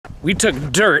We took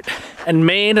dirt and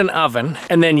made an oven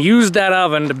and then used that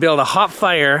oven to build a hot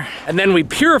fire, and then we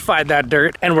purified that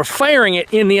dirt and we're firing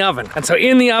it in the oven. And so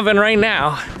in the oven right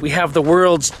now, we have the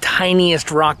world's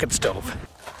tiniest rocket stove.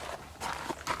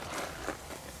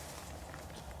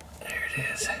 There it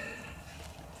is.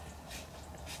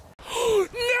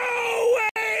 No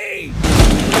way!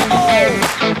 Oh!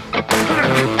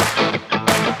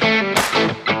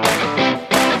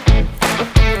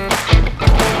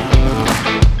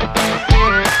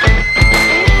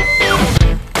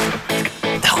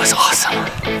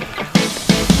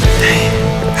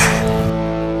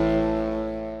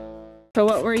 So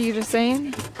what were you just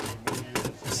saying?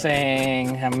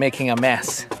 Saying I'm making a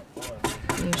mess.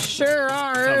 You sure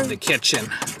are. Of the kitchen.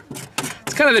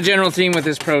 It's kind of the general theme with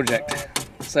this project.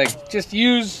 It's like, just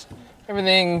use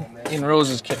everything in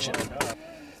Rose's kitchen.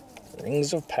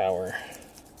 Rings of power.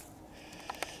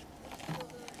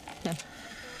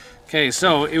 Okay,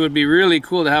 so it would be really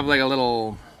cool to have like a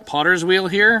little potter's wheel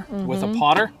here with a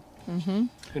potter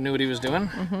who knew what he was doing.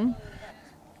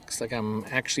 Looks like I'm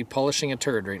actually polishing a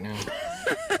turd right now.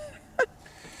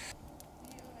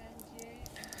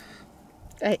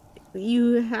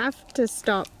 You have to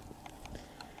stop.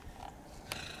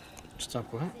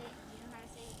 Stop what?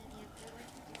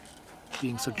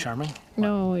 Being so charming?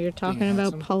 No, you're talking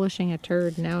about handsome? polishing a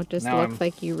turd. Now it just looks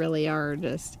like you really are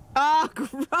just... Oh,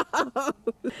 gross!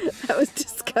 That was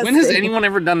disgusting. When has anyone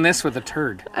ever done this with a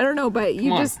turd? I don't know, but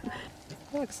you just...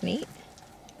 That looks neat.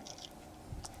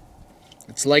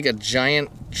 It's like a giant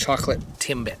chocolate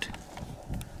Timbit.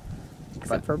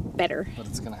 Except for better. But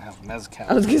it's gonna have mezcal.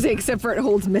 I was gonna say, except for it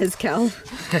holds mezcal.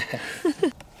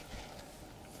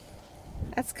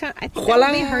 That's kind of, I think that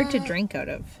would be hard to drink out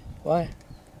of. Why?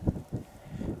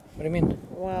 What do you mean?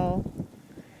 Well,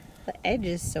 the edge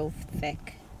is so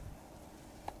thick.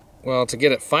 Well, to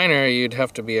get it finer, you'd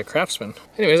have to be a craftsman.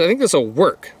 Anyways, I think this will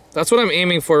work. That's what I'm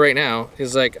aiming for right now,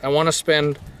 is like, I want to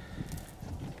spend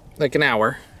like an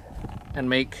hour and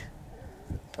make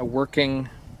a working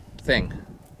thing.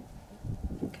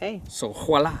 Okay. So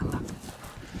voila.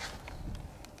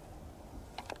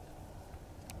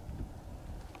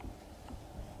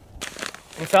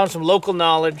 We found some local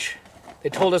knowledge. They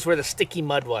told us where the sticky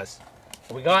mud was.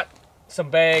 So we got some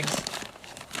bags.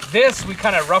 This we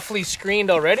kind of roughly screened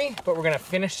already, but we're gonna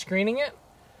finish screening it.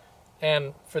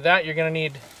 And for that, you're gonna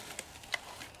need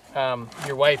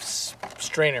your wife's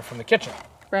strainer from the kitchen.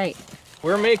 Right.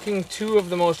 We're making two of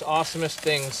the most awesomest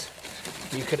things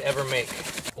you could ever make.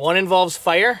 One involves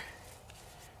fire,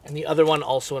 and the other one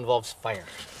also involves fire.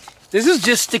 This is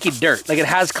just sticky dirt. Like, it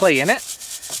has clay in it,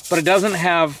 but it doesn't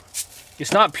have,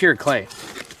 it's not pure clay.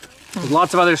 There's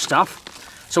lots of other stuff.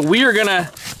 So we are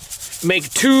gonna make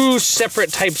two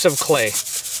separate types of clay.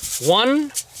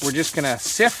 One, we're just gonna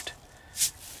sift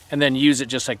and then use it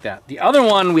just like that. The other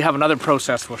one, we have another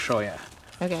process we'll show you.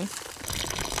 Okay.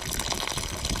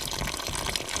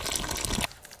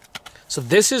 So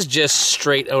this is just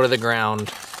straight out of the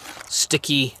ground,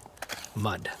 sticky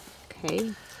mud.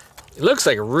 Okay. It looks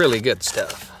like really good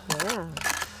stuff. Yeah.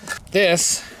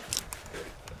 This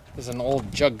is an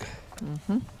old jug.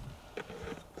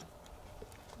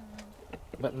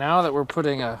 But now that we're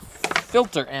putting a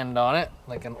filter end on it,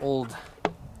 like an old,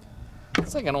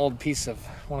 it's like an old piece of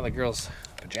one of the girls'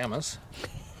 pajamas.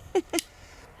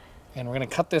 And we're gonna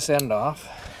cut this end off.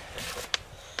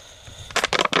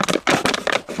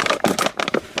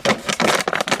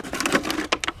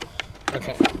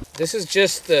 Okay, this is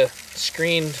just the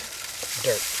screened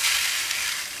dirt.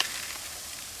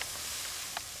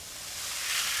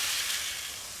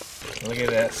 Look at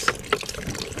this.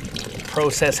 The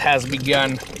process has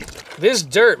begun. This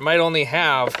dirt might only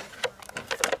have,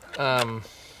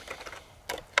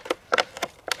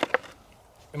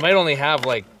 it might only have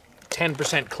like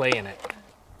 10% clay in it.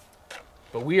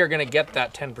 But we are gonna get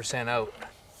that 10% out.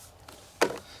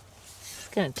 It's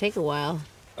gonna take a while.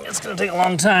 It's gonna take a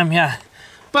long time, yeah.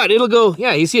 But it'll go,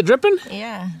 yeah, you see it dripping?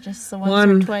 Yeah, just the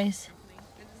once or twice.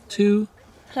 2,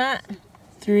 Huh.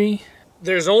 3.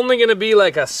 There's only gonna be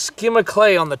like a skim of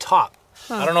clay on the top.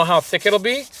 I don't know how thick it'll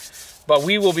be, but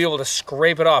we will be able to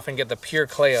scrape it off and get the pure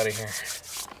clay out of here.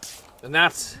 And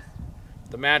that's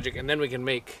the magic, and then we can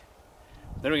make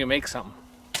something.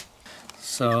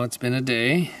 So it's been a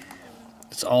day.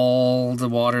 It's all the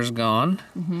water's gone.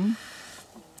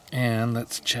 And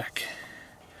let's check.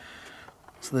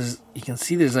 So you can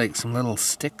see there's like some little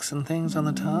sticks and things on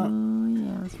the top.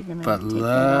 Yeah, so we're gonna But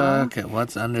look at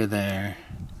what's under there.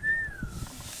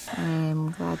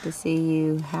 I'm glad to see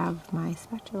you have my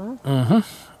spatula.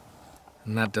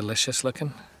 Isn't that delicious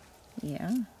looking? Yeah.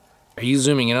 Are you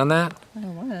zooming in on that? I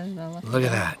was. Look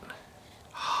at that.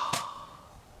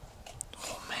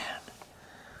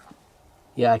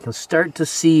 Yeah, I can start to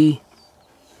see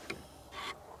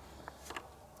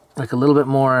like a little bit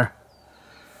more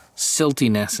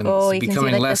siltiness and oh, it's you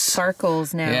becoming can see, like, less the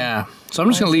sparkles now. Yeah, so I'm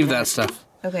just gonna leave that stuff.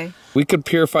 Okay. We could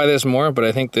purify this more, but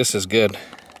I think this is good.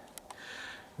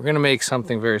 We're gonna make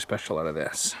something very special out of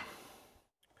this.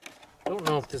 I don't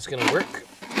know if this is gonna work,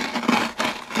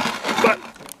 but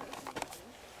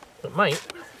it might.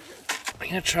 I'm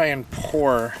gonna try and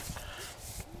pour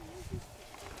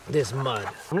this mud.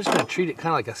 I'm just gonna treat it kind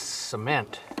of like a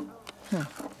cement. Huh.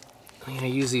 I'm gonna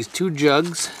use these 2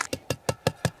 jugs.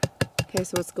 Okay,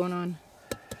 so what's going on?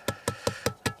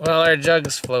 Well, our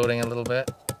jug's floating a little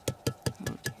bit.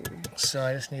 So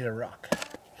I just need a rock.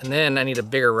 And then I need a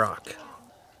bigger rock.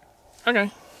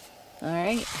 Okay. All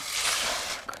right.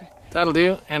 That'll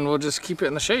do, and we'll just keep it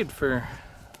in the shade for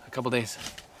a couple days.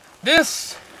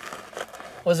 This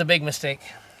was a big mistake.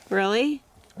 Really?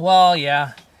 Well,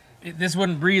 yeah. This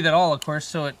wouldn't breathe at all, of course,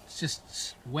 so it's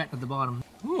just wet at the bottom.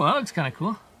 Ooh, that looks kind of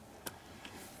cool.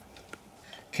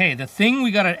 Okay, the thing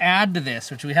we gotta add to this,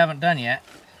 which we haven't done yet,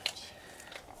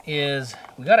 is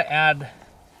we gotta add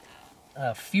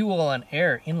fuel and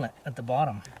air inlet at the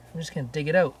bottom. I'm just gonna dig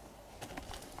it out.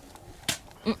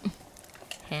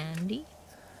 Handy.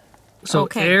 So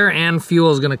okay. Air and fuel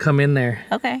is gonna come in there.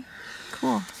 Okay,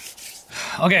 cool.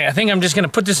 Okay, I think I'm just gonna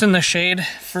put this in the shade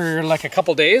for like a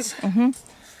couple days.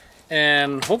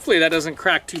 And hopefully that doesn't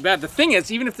crack too bad. The thing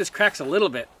is, even if this cracks a little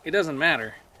bit, it doesn't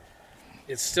matter.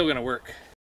 It's still gonna work.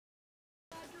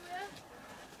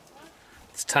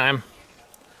 It's time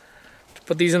to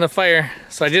put these in the fire.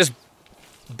 So I just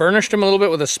burnished them a little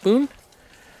bit with a spoon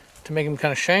to make them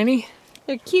kind of shiny.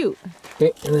 They're cute.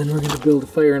 Okay, and then we're gonna build a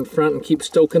fire in front and keep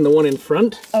stoking the one in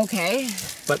front. Okay.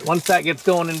 But once that gets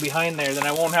going in behind there, then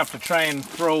I won't have to try and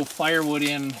throw firewood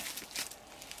in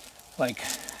like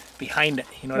behind it,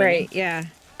 you know what I mean? Right, yeah.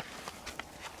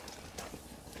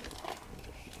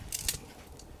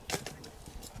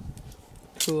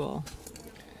 Cool.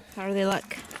 How do they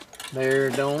look? They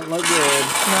don't look good.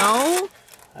 No?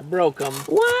 I broke them.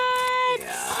 What?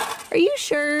 Yeah. Are you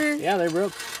sure? Yeah, they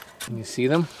broke. Can you see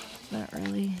them? Not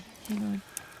really. Hang on.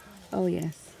 Oh,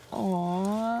 yes.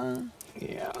 Aww.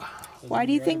 Yeah. Why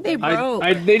do you think they broke?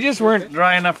 They just weren't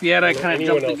dry enough yet. I kind of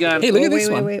jumped the gun. Hey, look at this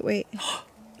one. Wait.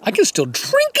 I can still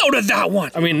drink out of that one.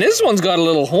 I mean, this one's got a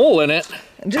little hole in it.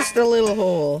 Just a little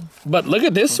hole. But look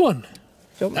at this one.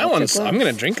 Don't That one's, I'm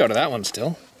gonna drink out of that one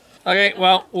still. Okay,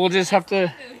 well, we'll just have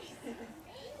to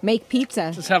make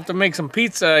pizza. Just have to make some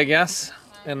pizza, I guess.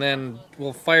 And then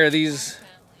we'll fire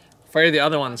the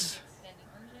other ones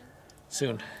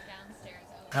soon.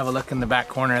 Have a look in the back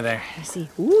corner there. I see.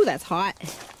 Ooh, that's hot.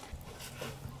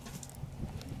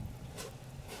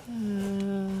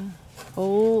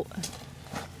 Oh.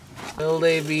 Will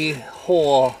they be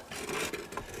whole?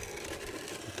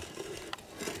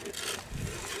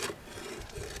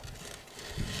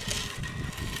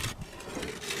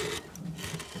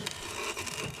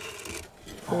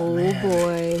 Oh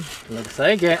boy. Looks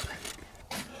like it.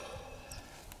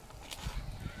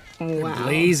 Oh, wow.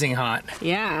 Blazing hot.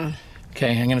 Yeah.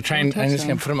 Okay, I'm gonna try and I'm just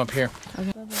them. gonna put them up here.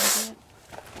 Okay.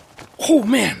 Oh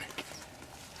man,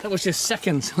 that was just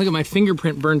seconds. Look at my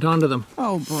fingerprint burnt onto them.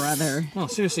 Oh brother. Oh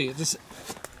seriously, it just.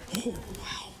 Oh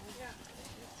wow.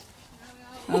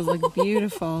 That was like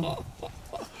beautiful.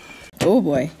 Oh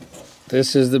boy.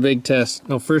 This is the big test.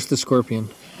 No, first the scorpion.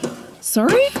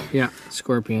 Sorry? Yeah,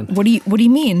 scorpion. What do you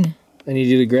mean? I need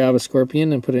you to grab a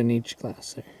scorpion and put it in each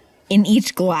glass there. In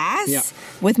each glass? Yeah.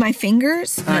 With my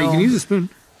fingers? No. You can use a spoon.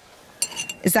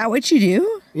 Is that what you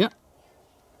do? Yeah.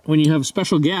 When you have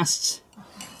special guests,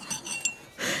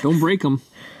 don't break them.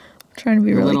 I'm trying to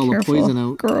be really let all careful. the poison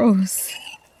out. Gross.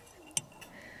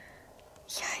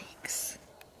 Yikes.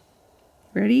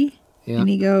 Ready? Yeah. And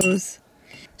he goes.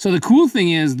 So the cool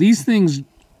thing is these things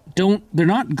they're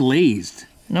not glazed.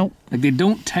 Nope. Like they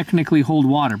don't technically hold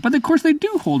water, but of course they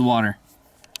do hold water.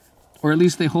 Or at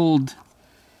least they hold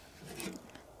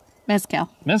Mezcal.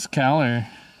 mezcal or...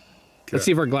 Let's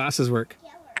see if our glasses work.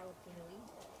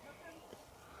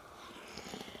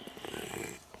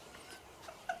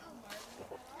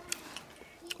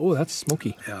 Oh, that's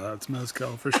smoky. Yeah, that's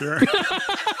mezcal for sure.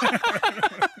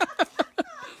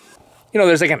 You know,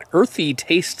 there's like an earthy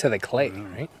taste to the clay,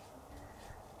 right?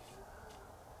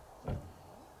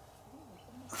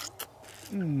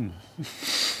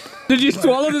 Did you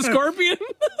swallow the scorpion?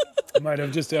 Might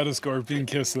have just had a scorpion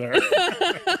kiss there. Look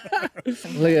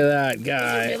at that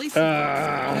guy. Really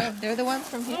small. They're the ones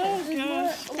from here.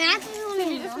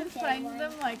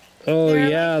 Oh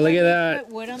yeah, look at that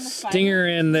Wood on the stinger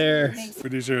in there.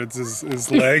 Pretty sure it's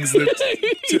his legs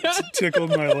that tickled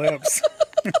my lips.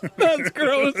 That's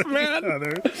gross,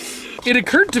 man. It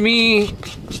occurred to me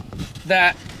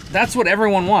that that's what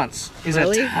everyone wants, is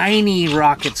a tiny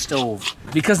rocket stove.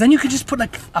 Because then you could just put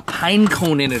like a pine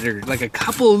cone in it or like a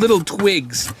couple little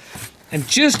twigs and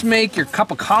just make your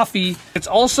cup of coffee. It's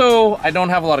also, I don't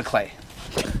have a lot of clay.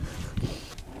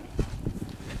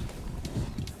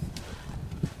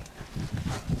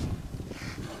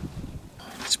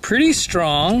 It's pretty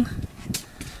strong,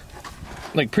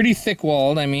 like pretty thick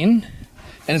walled, I mean.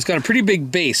 And it's got a pretty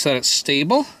big base so that it's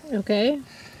stable. Okay.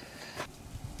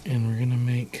 And we're gonna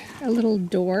make a little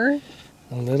door.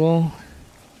 A little.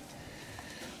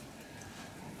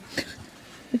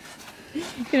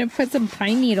 You're gonna put some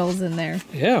pine needles in there.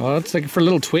 Yeah, well, it's like for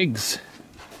little twigs.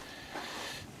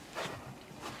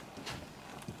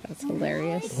 That's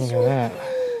hilarious. Look at that.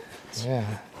 Yeah.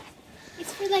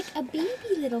 It's for like a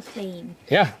baby little flame.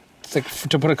 Yeah, it's like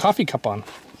to put a coffee cup on.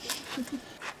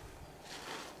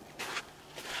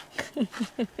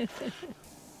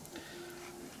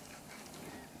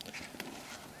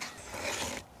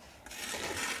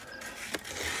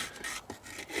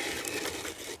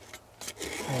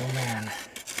 Oh man.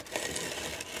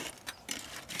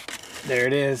 There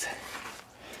it is.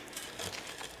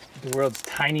 The world's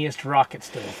tiniest rocket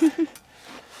stove.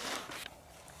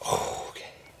 Oh, okay.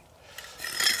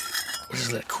 We'll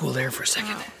just let it cool there for a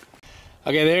second. Wow.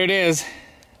 Okay, there it is.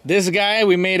 This guy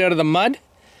we made out of the mud.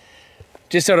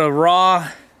 Just out of raw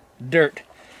dirt.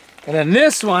 And then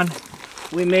this one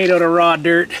we made out of raw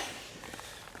dirt.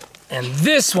 And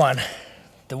this one,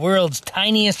 the world's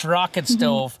tiniest rocket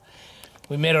stove,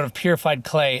 we made out of purified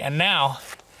clay. And now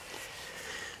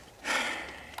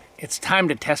it's time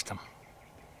to test them.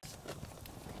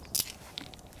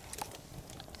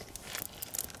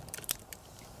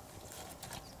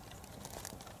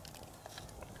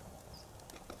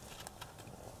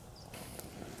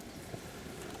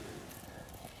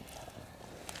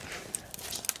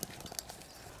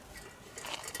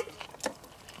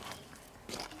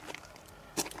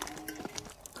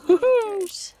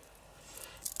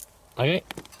 Okay,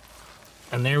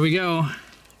 and there we go.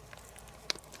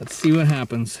 Let's see what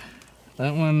happens.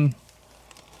 That one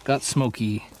got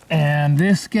smoky. And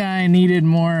this guy needed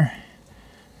more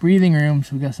breathing room,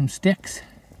 so we got some sticks.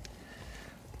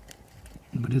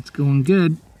 But it's going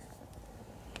good.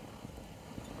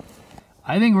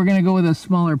 I think we're gonna go with a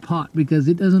smaller pot because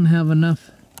it doesn't have enough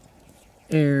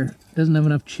air. Doesn't have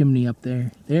enough chimney up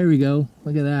there. There we go.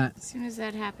 Look at that. As soon as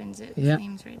that happens, it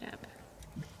flames right up.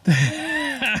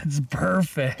 That's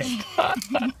perfect.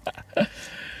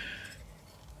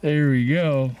 There we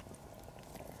go.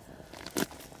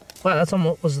 Wow, that's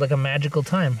almost was like a magical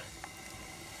time.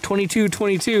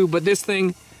 22:22, but this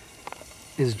thing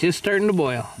is just starting to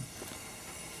boil.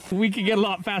 We could get a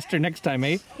lot faster next time,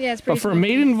 eh? Yeah, it's pretty. But for a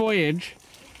maiden voyage,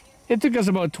 it took us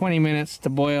about 20 minutes to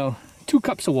boil 2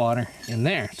 cups of water in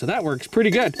there. So that works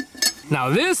pretty good. Now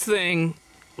this thing,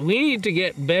 we need to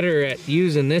get better at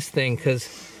using this thing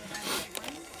because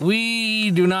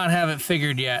we do not have it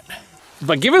figured yet.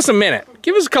 But give us a minute.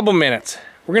 Give us a couple minutes.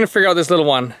 We're gonna figure out this little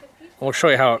one and we'll show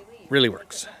you how it really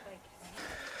works.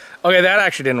 Okay, that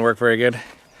actually didn't work very good.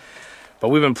 But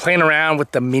we've been playing around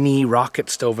with the mini rocket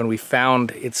stove and we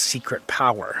found its secret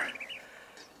power.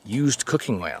 Used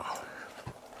cooking oil.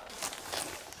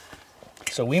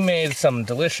 So we made some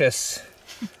delicious,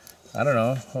 I don't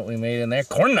know what we made in there.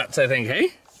 Corn nuts, I think,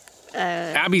 hey?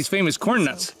 Abby's famous corn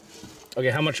nuts. Okay,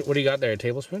 how much, what do you got there, a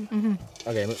tablespoon? Mm-hmm.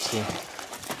 Okay, let's see.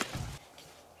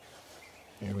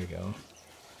 Here we go.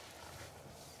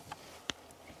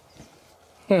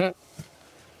 I'm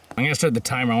gonna start the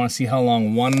timer. I wanna see how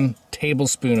long 1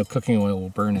 tablespoon of cooking oil will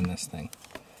burn in this thing.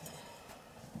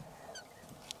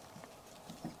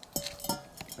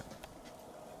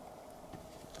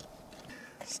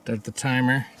 Start the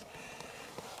timer.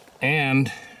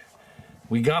 And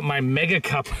we got my mega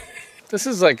cup. This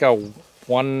is like a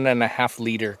 1.5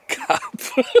 liter cup.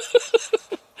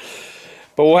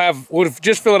 But we'll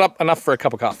just fill it up enough for a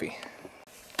cup of coffee.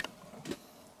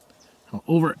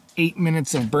 Over 8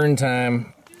 minutes of burn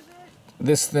time.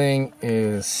 This thing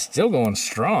is still going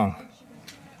strong.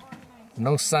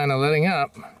 No sign of letting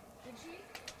up.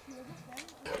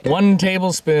 1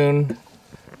 tablespoon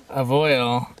of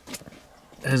oil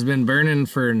has been burning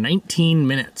for 19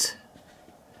 minutes.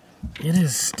 It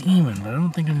is steaming, but I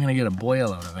don't think I'm gonna get a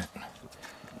boil out of it.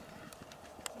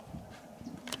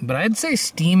 But I'd say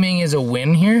steaming is a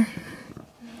win here.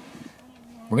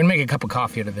 We're gonna make a cup of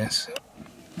coffee out of this.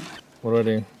 What do I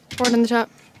do? Pour it on the top.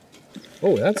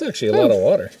 Oh, that's actually a lot of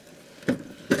water.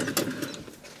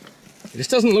 It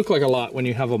just doesn't look like a lot when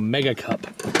you have a mega cup.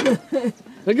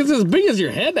 Look, it's as big as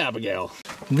your head, Abigail.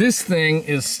 This thing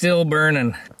is still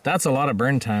burning. That's a lot of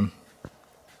burn time.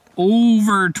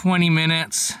 Over 20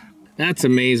 minutes. That's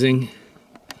amazing.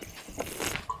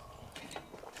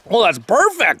 Oh, that's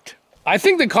perfect. I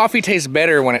think the coffee tastes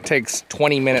better when it takes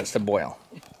 20 minutes to boil.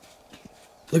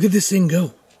 Look at this thing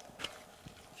go.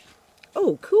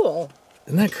 Oh, cool.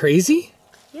 Isn't that crazy?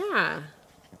 Yeah.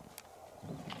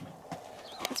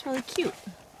 That's really cute.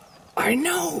 I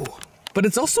know, but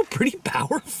it's also pretty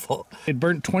powerful. It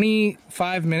burnt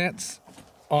 25 minutes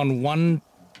on 1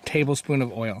 tablespoon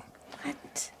of oil.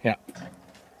 What? Yeah.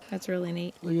 That's really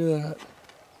neat. Look at that.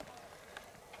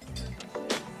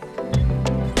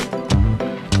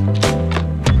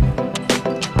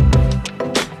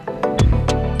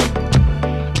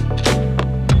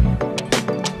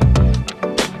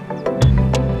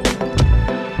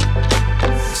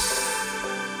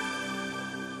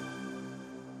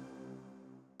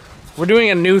 We're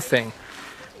doing a new thing.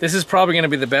 This is probably going to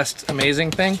be the best amazing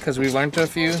thing because we learned a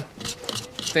few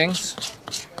things.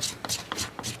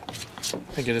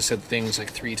 I think I just said things like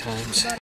 3 times.